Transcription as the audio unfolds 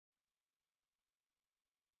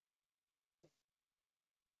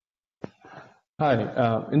Hi,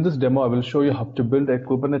 in this demo, I will show you how to build a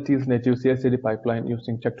Kubernetes-native CI/CD pipeline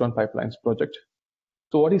using Tekton Pipelines project.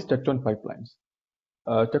 So what is Tekton Pipelines?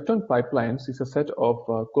 Tekton Pipelines is a set of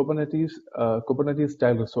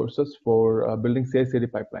Kubernetes-style resources for building CI/CD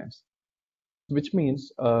pipelines, which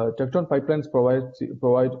means Tekton Pipelines provides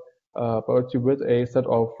you with a set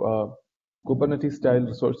of Kubernetes-style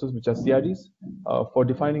resources, which are CIDs, for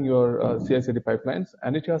defining your CI/CD pipelines,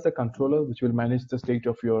 and it has a controller which will manage the state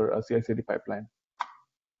of your CI/CD pipeline.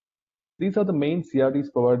 These are the main CRDs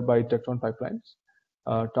provided by Tekton Pipelines: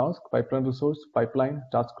 task, pipeline resource, pipeline,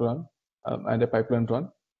 task run, and a pipeline run.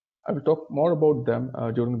 I will talk more about them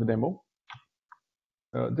during the demo.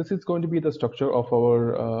 This is going to be the structure of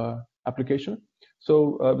our application.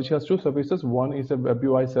 So, which has two services. One is a web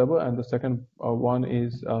UI server, and the second one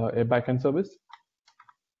is a backend service.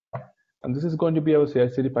 And this is going to be our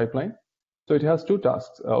CI/CD pipeline. So it has two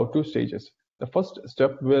tasks or two stages. The first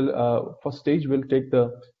stage will take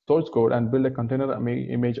the source code and build a container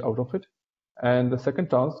image out of it. And the second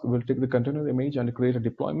task will take the container image and create a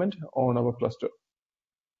deployment on our cluster.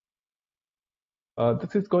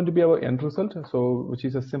 This is going to be our end result, so which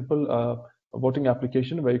is a simple voting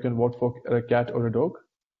application where you can vote for a cat or a dog.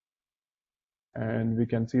 And we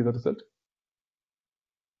can see the result.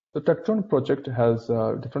 The Tekton project has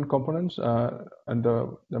different components, and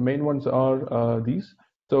the main ones are these.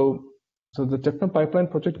 So the Tekton Pipeline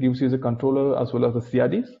project gives you the controller as well as the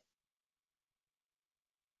CIDs.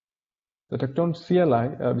 The Tekton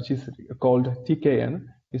CLI, which is called TKN,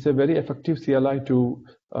 is a very effective CLI to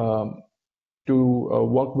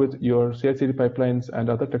work with your CI/CD pipelines and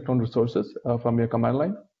other Tekton resources from your command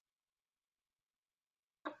line.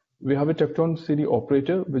 We have a TektonCD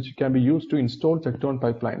operator, which can be used to install Tekton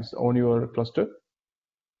pipelines on your cluster.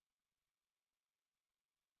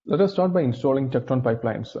 Let us start by installing Tekton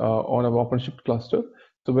pipelines on our OpenShift cluster.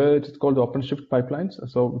 So where it is called the OpenShift pipelines,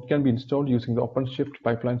 so it can be installed using the OpenShift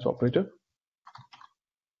pipelines operator.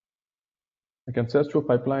 I can search for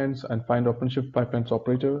pipelines and find OpenShift pipelines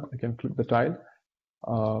operator. I can click the tile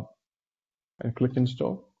and click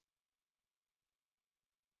install.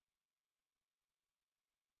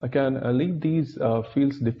 I can leave these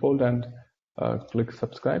fields default and click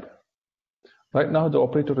subscribe. Right now, the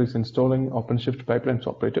operator is installing OpenShift pipelines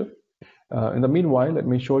operator. In the meanwhile, let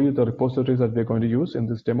me show you the repositories that we're going to use in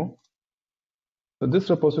this demo. So this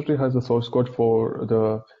repository has the source code for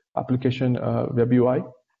the application web UI,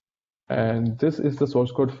 and this is the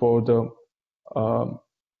source code for the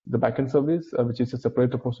backend service, which is a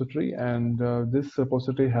separate repository, and this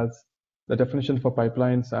repository has the definition for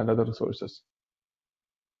pipelines and other resources.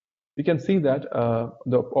 We can see that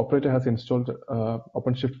the operator has installed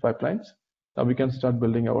OpenShift pipelines. Now we can start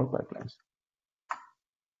building our pipelines.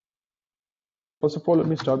 First of all, let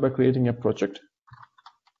me start by creating a project.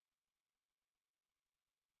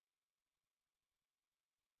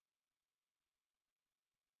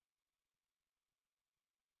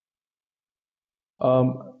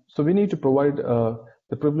 So we need to provide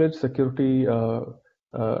the privileged security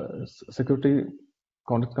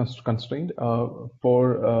constraint for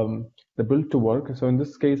the build to work. So in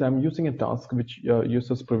this case, I'm using a task which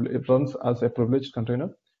runs as a privileged container.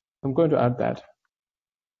 I'm going to add that.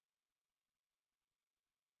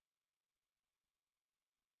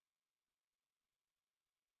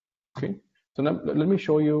 Okay, so now let me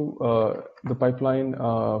show you the pipeline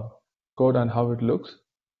code and how it looks.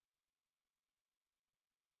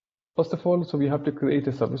 First of all, so we have to create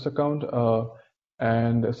a service account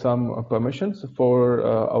and some permissions for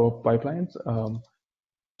our pipelines.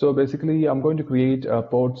 So basically, I'm going to create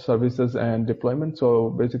port services and deployment. So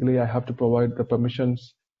basically, I have to provide the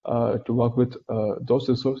permissions to work with those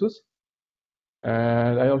resources.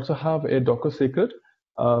 And I also have a Docker secret,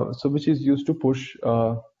 so which is used to push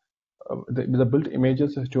the built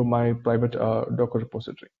images to my private Docker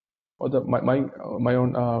repository, or my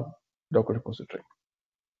own Docker repository.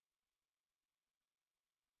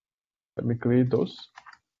 Let me create those.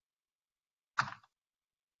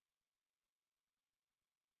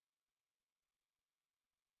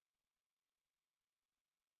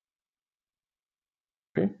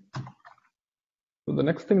 Okay. So the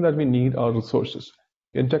next thing that we need are resources.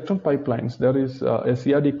 In Tekton Pipelines, there is a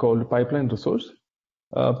CRD called pipeline resource.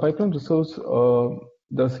 Pipeline resource,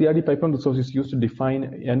 the CRD pipeline resource is used to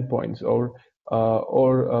define endpoints or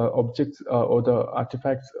objects or the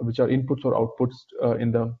artifacts which are inputs or outputs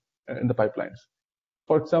in the pipelines.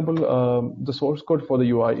 For example, the source code for the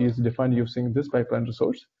UI is defined using this pipeline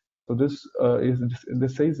resource. So this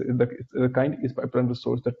says the kind is pipeline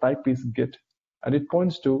resource, the type is Git, and it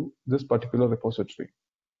points to this particular repository.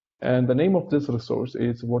 And the name of this resource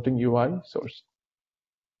is voting UI source.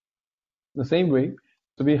 The same way,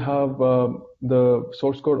 so we have the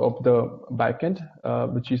source code of the backend,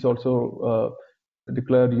 which is also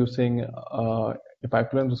declared using a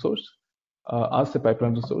pipeline resource as a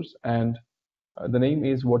pipeline resource, and the name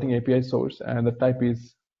is voting API source, and the type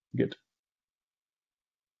is Git.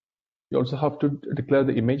 You also have to declare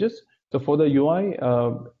the images. So for the UI,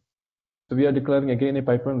 so we are declaring again a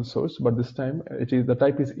pipeline resource, but this time the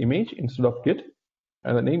type is image instead of Git,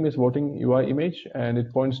 and the name is voting UI image, and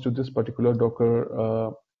it points to this particular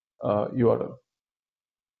Docker URL.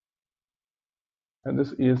 And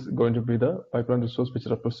this is going to be the pipeline resource which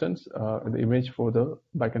represents the image for the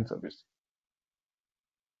backend service.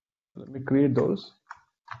 Let me create those.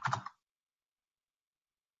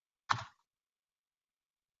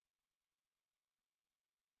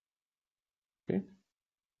 Okay.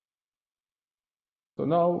 So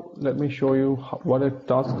now let me show you what a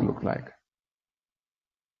task look like.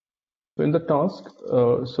 So in the task,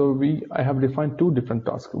 I have defined two different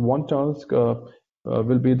tasks. One task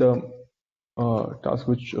will be the task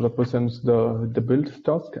which represents the build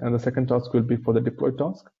task, and the second task will be for the deploy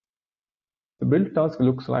task. The build task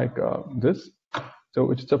looks like this.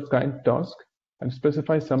 So it's a kind task and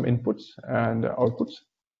specifies some inputs and outputs.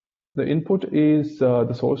 The input is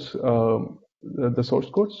the source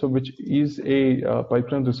code, so which is a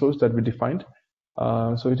pipeline resource that we defined.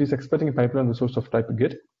 So it is expecting a pipeline resource of type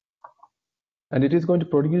Git, and it is going to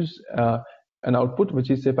produce an output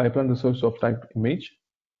which is a pipeline resource of type image.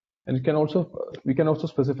 And we can also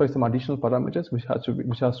specify some additional parameters which has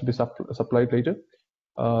to be supplied later.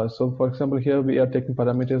 So for example, here we are taking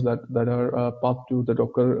parameters that are path to the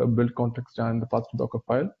Docker build context and the path to Docker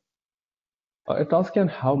file. A task can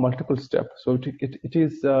have multiple steps, so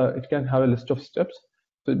it can have a list of steps.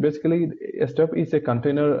 So basically, a step is a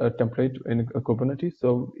container template in Kubernetes.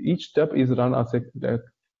 So each step is run as a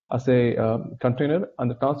container,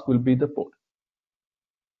 and the task will be the pod.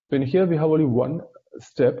 So in here we have only one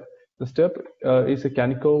step. The step is a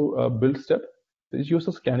Canico build step. It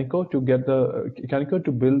uses Canico to get the Canico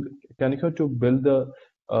to build the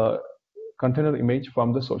container image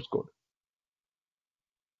from the source code.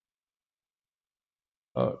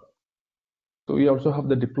 So we also have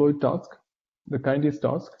the deploy task. The kind is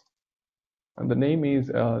task, and the name is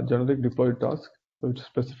generic deploy task, which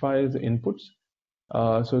specifies inputs.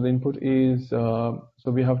 So the input is so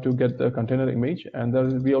we have to get the container image, and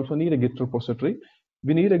then we also need a Git repository.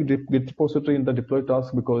 We need a Git repository in the deploy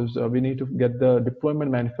task because we need to get the deployment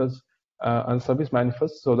manifest and service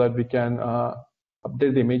manifest so that we can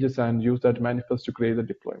update the images and use that manifest to create the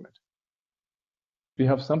deployment. We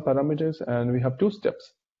have some parameters and we have two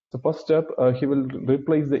steps. The first step, he will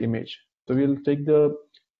replace the image. So we'll take the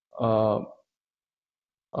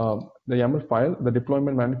YAML file, the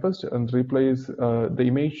deployment manifest, and replace the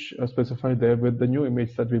image specified there with the new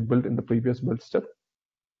image that we built in the previous build step.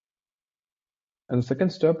 And the second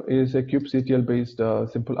step is a kubectl based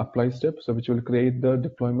simple apply step, so which will create the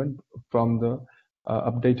deployment from the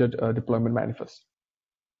updated deployment manifest.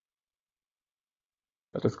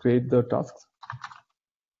 Let us create the tasks.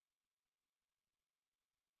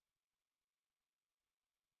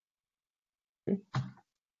 Okay.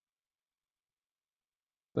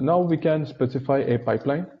 So now we can specify a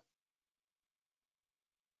pipeline.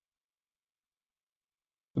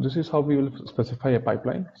 So this is how we will specify a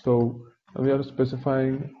pipeline. So we are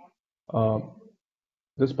specifying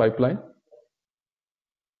this pipeline.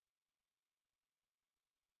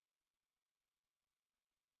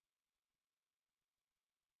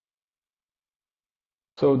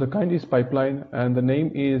 So the kind is pipeline and the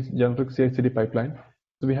name is generic CICD pipeline.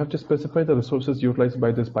 So we have to specify the resources utilized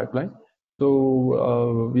by this pipeline.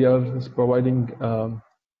 So we are providing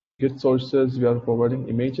Git sources, we are providing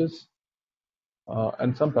images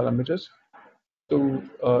and some parameters. So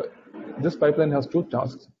this pipeline has two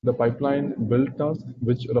tasks: the pipeline build task,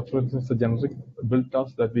 which references the generic build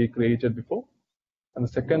task that we created before, and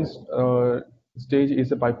the second stage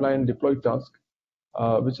is a pipeline deploy task,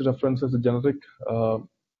 which references the generic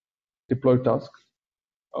deploy task,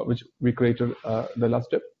 which we created the last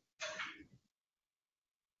step.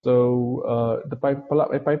 So a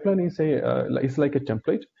pipeline is like a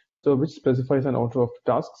template, so which specifies an order of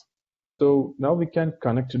tasks. So now we can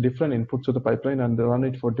connect different inputs to the pipeline and run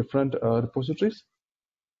it for different repositories.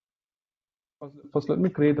 First, let me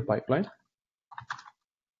create the pipeline.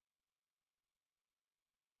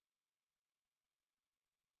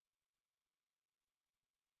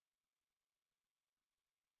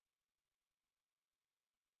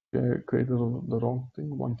 Okay, I created the wrong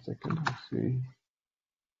thing. 1 second. Let's see.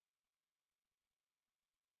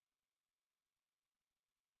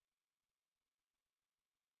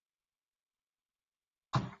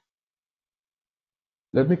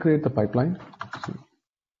 Let me create the pipeline.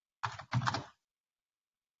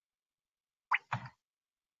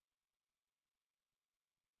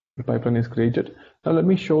 The pipeline is created. Now let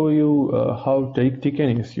me show you how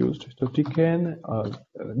Tekton is used. So Tekton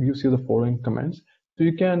gives you the following commands. So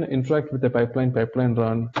you can interact with the pipeline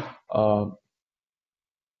run,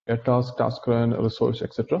 a task run, a resource,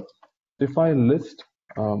 etc. If I list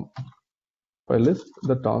the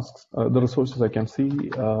tasks, the resources, I can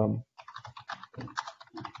see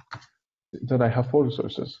that I have 4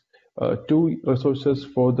 resources. 2 resources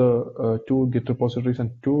for the 2 Git repositories and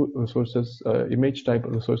 2 resources, image type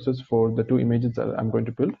resources for the 2 images that I'm going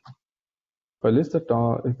to build. If I list the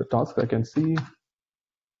tasks, I can see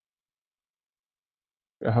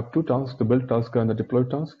I have 2 tasks, the build task and the deploy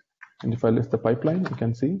task. And if I list the pipeline, you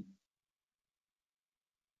can see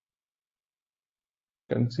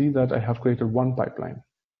that I have created 1 pipeline.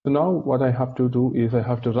 So now what I have to do is I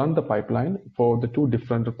have to run the pipeline for the 2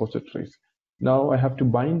 different repositories. Now I have to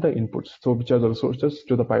bind the inputs, so which are the resources,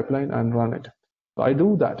 to the pipeline and run it. So I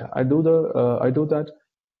do that. I do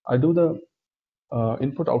the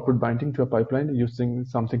input output binding to a pipeline using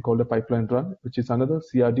something called a pipeline run, which is another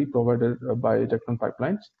CRD provided by Tekton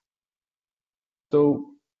Pipelines. So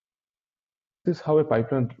this is how a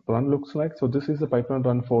pipeline run looks like. So this is the pipeline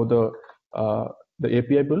run for the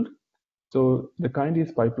API build. So the kind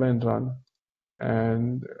is pipeline run,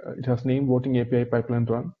 and it has name voting API pipeline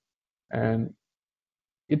run, and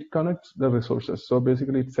it connects the resources. So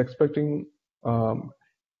basically, it's expecting a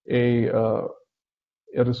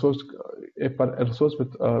resource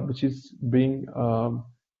with which is being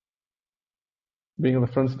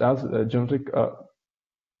referenced as a generic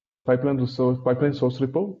pipeline source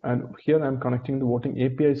repo, and here I'm connecting the voting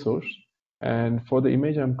API source, and for the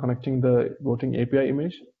image I'm connecting the voting API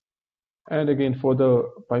image, and again for the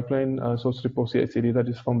pipeline source repo CICD, that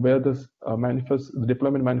is from where this the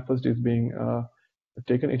deployment manifest is being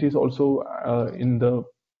taken. It is also in the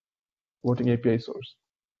voting API source.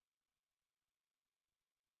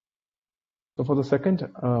 So for the second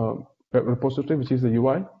repository, which is the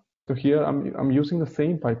UI, so here I'm using the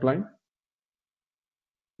same pipeline,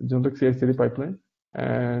 generic CI/CD pipeline,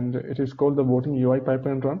 and it is called the voting UI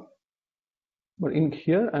pipeline run. But in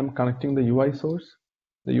here, I'm connecting the UI source,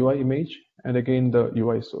 the UI image, and again the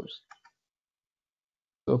UI source.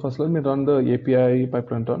 So first, let me run the API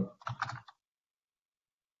pipeline run.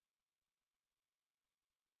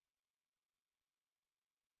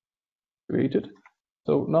 Created.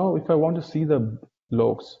 So now, if I want to see the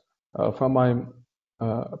logs from my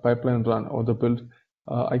pipeline run or the build,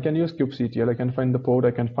 I can use kubectl. I can find the pod,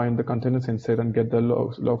 I can find the containers inside and get the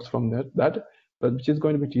logs from that, which is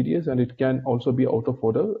going to be tedious, and it can also be out of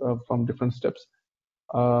order from different steps,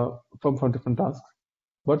 from different tasks.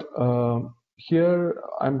 But here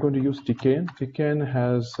I'm going to use Tekton. Tekton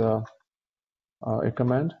has a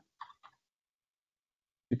command,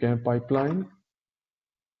 Tekton pipeline.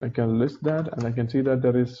 I can list that, and I can see that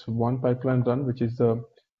there is 1 pipeline run, which is the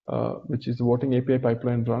voting API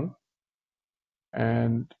pipeline run,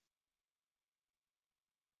 and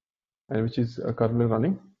which is currently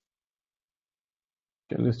running.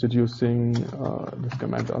 You can list it using this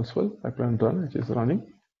command as well, pipeline run, which is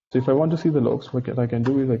running. So if I want to see the logs, what I can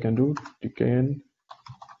do is I can do Tekton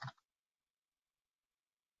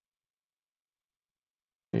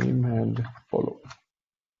name and follow.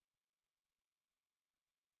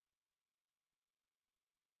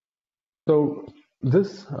 So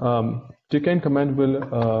this Tekton command will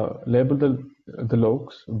label the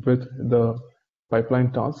logs with the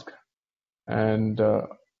pipeline task and the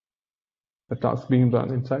task being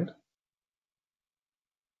run inside.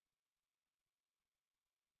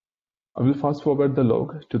 I will fast forward the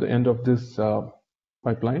log to the end of this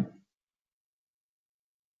pipeline.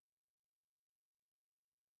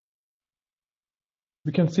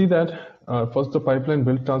 We can see that first the pipeline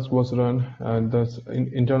build task was run, and the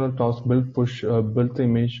internal task build push built the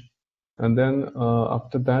image, and then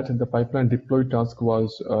after that the pipeline deploy task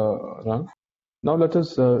was run. Now let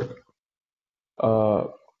us run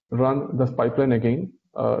the pipeline again,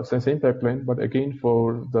 same pipeline, but again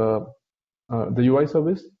for the UI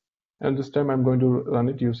service. And this time I'm going to run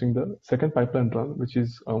it using the second pipeline run, which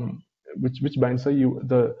is which binds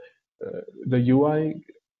the UI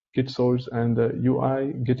Git source and the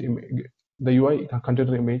UI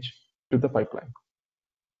container image to the pipeline.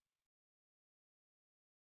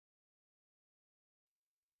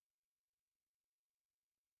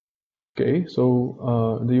 Okay,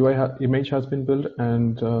 so the UI image has been built,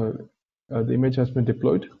 and the image has been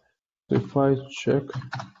deployed. So if I check,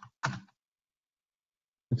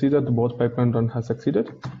 you see that the both pipeline run has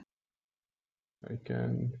succeeded. I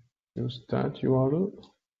can use that URL.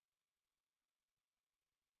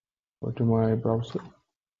 Go to my browser.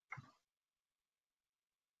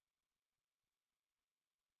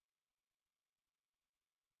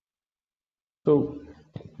 So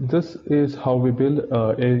this is how we build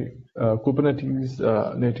a Kubernetes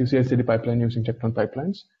native CI/CD pipeline using Tekton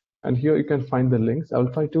Pipelines. And here you can find the links.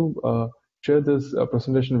 I'll try to share this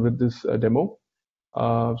presentation with this demo.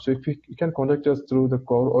 So if you can contact us through the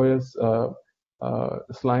Core OS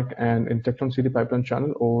Slack and in TektonCD Pipeline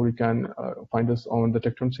channel, or you can find us on the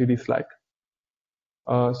TektonCD Slack.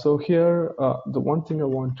 So here, the one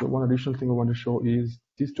additional thing I want to show is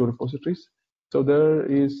these two repositories. So there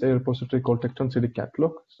is a repository called TektonCD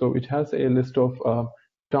Catalog. So it has a list of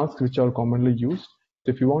tasks which are commonly used.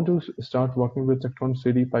 So if you want to start working with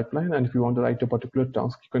TektonCD Pipeline, and if you want to write a particular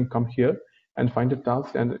task, you can come here and find a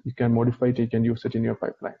task, and you can modify it, you can use it in your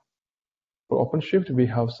pipeline. For OpenShift, we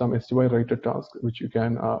have some STY-related tasks which you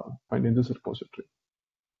can find in this repository.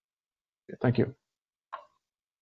 Thank you.